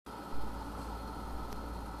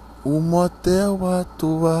O motel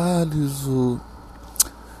atualizou.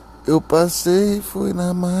 Eu passei, fui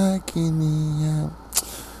na maquininha.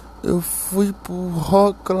 Eu fui pro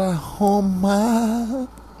Oklahoma.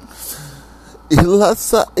 E lá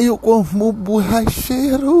saiu como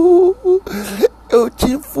borracheiro. Eu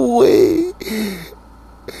te fui.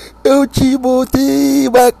 Eu te botei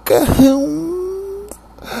macarrão.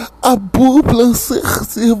 A bublancer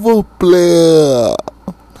s'il vous plaît.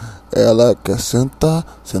 Ela quer sentar,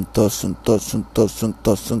 sentar, sentar, sentar,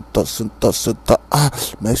 sentar, sentar, sentar, sentar. Ah,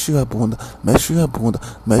 mexe a bunda, mexe a bunda,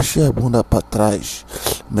 mexe a bunda pra trás,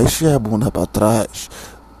 mexe a bunda pra trás.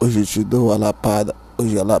 Hoje te dou a lapada,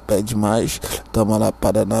 hoje ela pede mais. Toma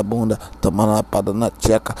lapada na bunda, toma lapada na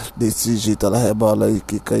tcheca. Desse jeito ela rebola e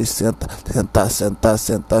quica e senta, senta, senta,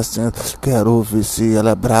 senta, senta. Quero ver se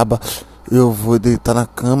ela é braba. Eu vou deitar na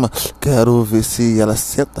cama, quero ver se ela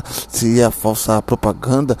senta, se é falsa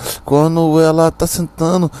propaganda. Quando ela tá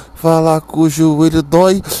sentando, falar que o joelho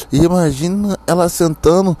dói. Imagina ela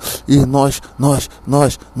sentando e nós,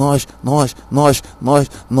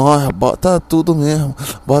 bota tudo mesmo,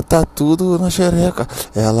 bota tudo na xereca.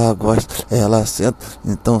 Ela gosta, ela senta,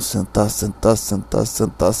 então senta, senta, senta,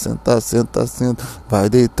 senta, senta, senta, senta. Vai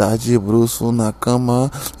deitar de bruço na cama,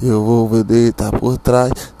 eu vou deitar por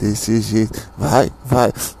trás, desse jeito. Vai,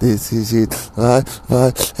 desse jeito, vai.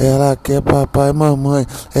 Ela quer papai, mamãe,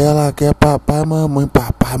 ela quer papai, mamãe.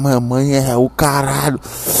 Papai, mamãe é o caralho.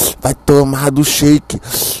 Vai tomar do shake,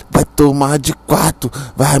 vai tomar de 4,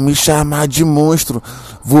 vai me chamar de monstro.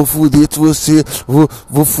 Vou fuder você,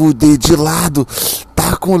 vou fuder de lado.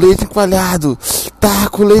 Tá com leite coalhado, tá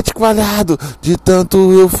com leite coalhado. De tanto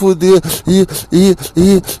eu fuder e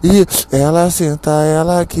ela senta,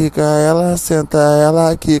 ela quica, ela senta,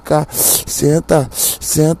 ela quica. Senta,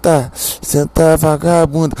 senta, senta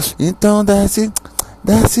vagabunda. Então desce,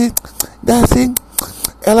 desce, desce.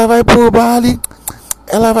 Ela vai pro baile,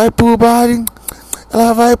 ela vai pro baile.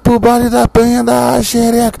 Ela vai pro baile da penha da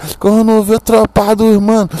xereca. Quando vê tropa dos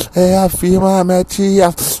mano, é a firma mete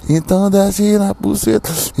a. Então desce na buceta,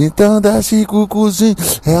 então desce com o cozinho.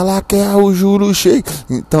 Ela quer o juro cheio,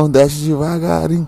 então desce devagarinho.